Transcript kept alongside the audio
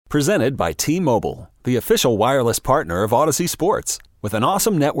Presented by T-Mobile, the official wireless partner of Odyssey Sports. With an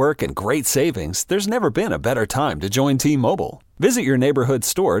awesome network and great savings, there's never been a better time to join T-Mobile. Visit your neighborhood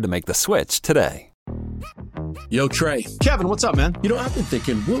store to make the switch today. Yo, Trey. Kevin, what's up, man? You know, I've been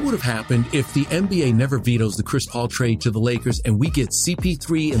thinking, what would have happened if the NBA never vetoes the Chris Paul trade to the Lakers and we get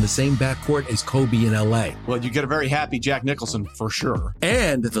CP3 in the same backcourt as Kobe in LA? Well, you get a very happy Jack Nicholson for sure.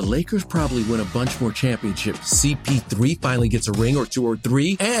 And the Lakers probably win a bunch more championships. CP3 finally gets a ring or two or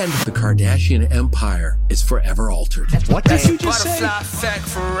three, and the Kardashian empire is forever altered. What did you just say?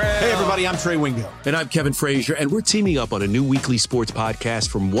 Hey, everybody, I'm Trey Wingo. And I'm Kevin Frazier, and we're teaming up on a new weekly sports podcast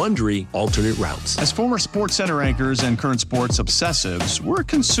from Wondery, Alternate Routes. As former Sports Center anchors and current sports obsessives, we're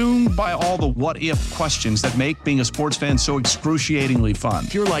consumed by all the what-if questions that make being a sports fan so excruciatingly fun.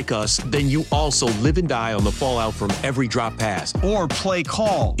 If you're like us, then you also live and die on the fallout from every drop pass. Or play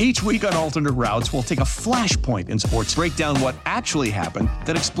call. Each week on Alternate Routes, we'll take a flashpoint in sports, break down what actually happened,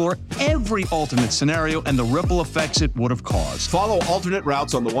 then explore every alternate scenario and the ripple effects it would have caused. Follow Alternate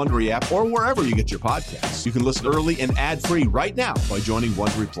Routes on the Wondery app or wherever you get your podcasts. You can listen early and ad-free right now by joining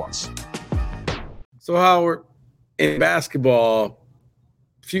Wondery Plus. So, Howard, in basketball,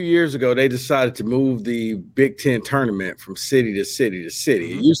 a few years ago, they decided to move the Big Ten tournament from city to city to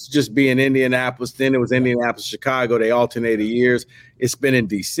city. It used to just be in Indianapolis. Then it was Indianapolis, Chicago. They alternated years. It's been in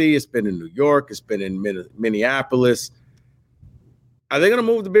D.C. It's been in New York. It's been in Minneapolis. Are they going to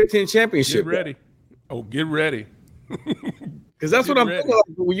move the Big Ten championship? Get ready. Oh, get ready. Because that's what I'm thinking.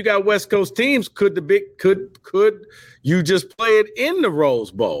 When you got West Coast teams, could you just play it in the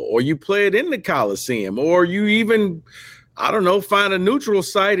Rose Bowl, or you play it in the Coliseum, or you even, I don't know, find a neutral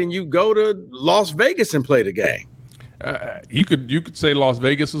site and you go to Las Vegas and play the game? You could say Las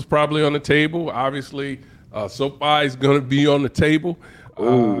Vegas was probably on the table. Obviously, SoFi is going to be on the table.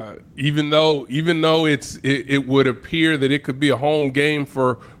 Even though it would appear that it could be a home game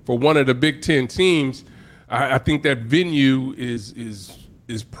for one of the Big Ten teams. I think that venue is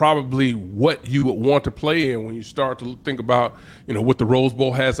probably what you would want to play in when you start to think about, what the Rose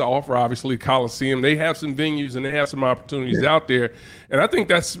Bowl has to offer. Obviously, Coliseum, they have some venues and they have some opportunities out there. And I think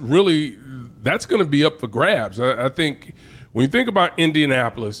that's going to be up for grabs. I think when you think about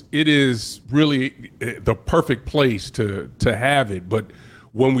Indianapolis, it is really the perfect place to have it. But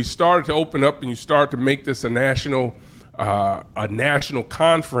when we started to open up and you start to make this a national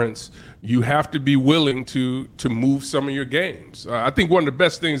conference, you have to be willing to move some of your games. I think one of the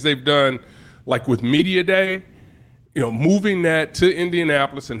best things they've done, like with Media Day, moving that to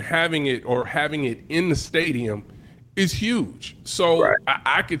Indianapolis and having it in the stadium is huge. So right.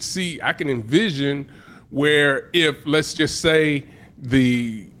 I can envision where if, let's just say,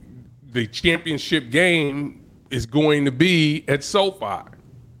 the championship game is going to be at SoFi.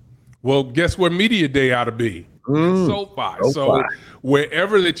 Well, guess where Media Day ought to be? SoFi. So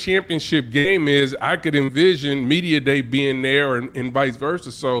wherever the championship game is, I could envision Media Day being there and vice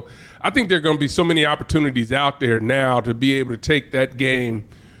versa. So I think there are going to be so many opportunities out there now to be able to take that game,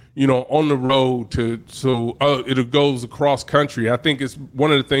 on the road it goes across country. I think it's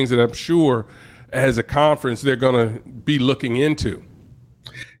one of the things that I'm sure as a conference they're going to be looking into.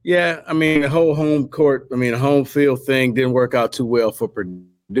 Yeah, the whole home field thing didn't work out too well for Purdue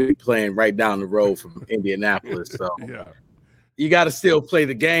playing right down the road from Indianapolis. So yeah. You got to still play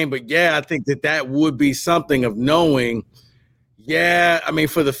the game. But, yeah, I think that would be something of knowing,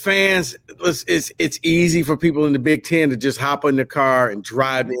 for the fans, it's easy for people in the Big Ten to just hop in the car and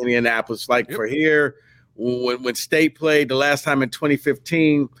drive to Indianapolis. Like for here, when State played the last time in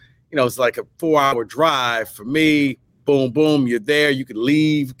 2015, it's like a 4-hour drive. For me, boom, boom, you're there. You could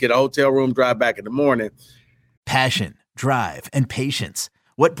leave, get a hotel room, drive back in the morning. Passion, drive, and patience.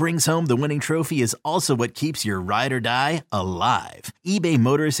 What brings home the winning trophy is also what keeps your ride or die alive. eBay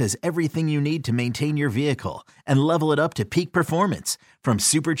Motors has everything you need to maintain your vehicle and level it up to peak performance, from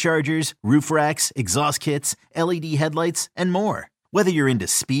superchargers, roof racks, exhaust kits, LED headlights, and more. Whether you're into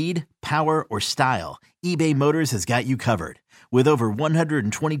speed, power, or style, eBay Motors has got you covered. With over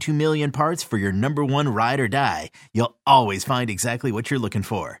 122 million parts for your number one ride or die, you'll always find exactly what you're looking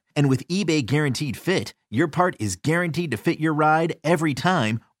for. And with eBay Guaranteed Fit, your part is guaranteed to fit your ride every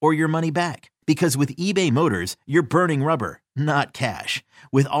time or your money back. Because with eBay Motors, you're burning rubber, not cash.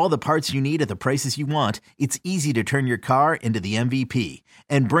 With all the parts you need at the prices you want, it's easy to turn your car into the MVP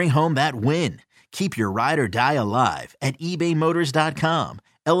and bring home that win. Keep your ride or die alive at ebaymotors.com.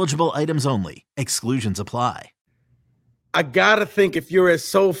 Eligible items only. Exclusions apply. I got to think if you're at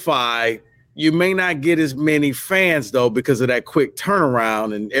SoFi, you may not get as many fans, though, because of that quick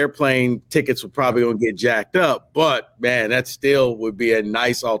turnaround, and airplane tickets would probably going to get jacked up. But, man, that still would be a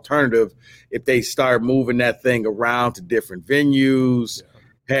nice alternative if they start moving that thing around to different venues.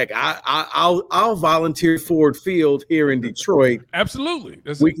 Heck, I'll volunteer Ford Field here in Detroit. Absolutely.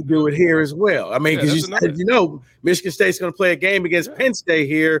 We can do it here as well. I mean, because Michigan State's going to play a game against Penn State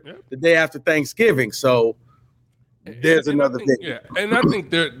here the day after Thanksgiving. So there's another thing. Yeah, and I think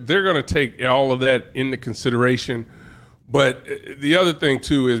they're going to take all of that into consideration. But the other thing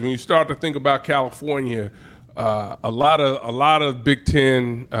too is when you start to think about California, a lot of Big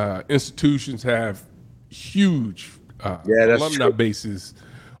Ten institutions have huge alumni bases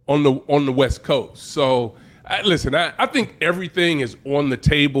on the West Coast. So listen, I think everything is on the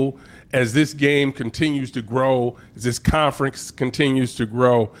table as this game continues to grow, as this conference continues to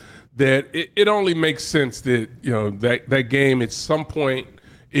grow. That it only makes sense that that game at some point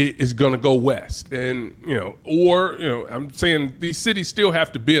is going to go west, and I'm saying these cities still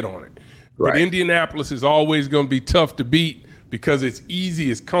have to bid on it. Right. But Indianapolis is always going to be tough to beat because it's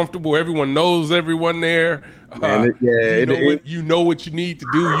easy, it's comfortable. Everyone knows everyone there. You know what you need to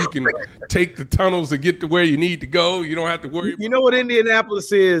do. You can take the tunnels to get to where you need to go. You don't have to worry. You know what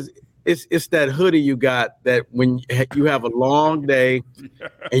Indianapolis is? It's that hoodie you got that when you have a long day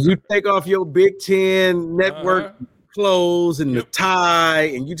and you take off your Big Ten network clothes and the tie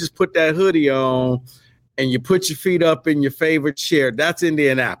and you just put that hoodie on and you put your feet up in your favorite chair. That's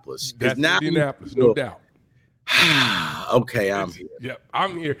Indianapolis. That's Indianapolis, no doubt. Okay, I'm here. Yep,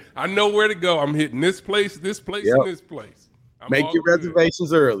 I'm here. I know where to go. I'm hitting this place, and this place. Make your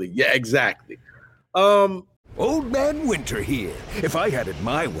reservations early. Yeah, exactly. Old Man Winter here. If I had it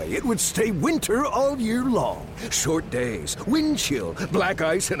my way, it would stay winter all year long. Short days, wind chill, black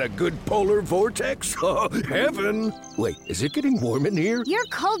ice, and a good polar vortex. Oh, heaven. Wait, is it getting warm in here? Your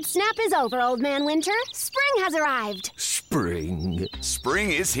cold snap is over, Old Man Winter. Spring has arrived. Spring.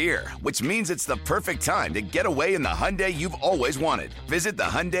 Spring is here, which means it's the perfect time to get away in the Hyundai you've always wanted. Visit the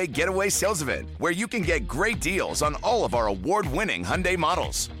Hyundai Getaway Sales Event, where you can get great deals on all of our award-winning Hyundai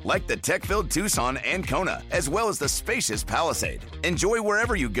models, like the tech-filled Tucson and Kona, as well as the spacious Palisade. Enjoy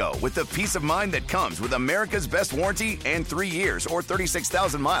wherever you go with the peace of mind that comes with America's best warranty and 3 years or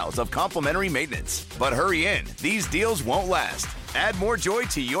 36,000 miles of complimentary maintenance. But hurry in, these deals won't last. Add more joy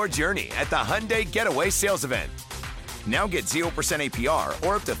to your journey at the Hyundai Getaway Sales Event. Now get 0% APR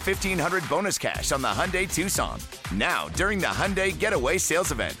or up to $1,500 bonus cash on the Hyundai Tucson. Now, during the Hyundai Getaway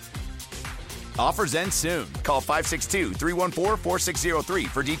Sales Event. Offers end soon. Call 562-314-4603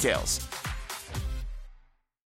 for details.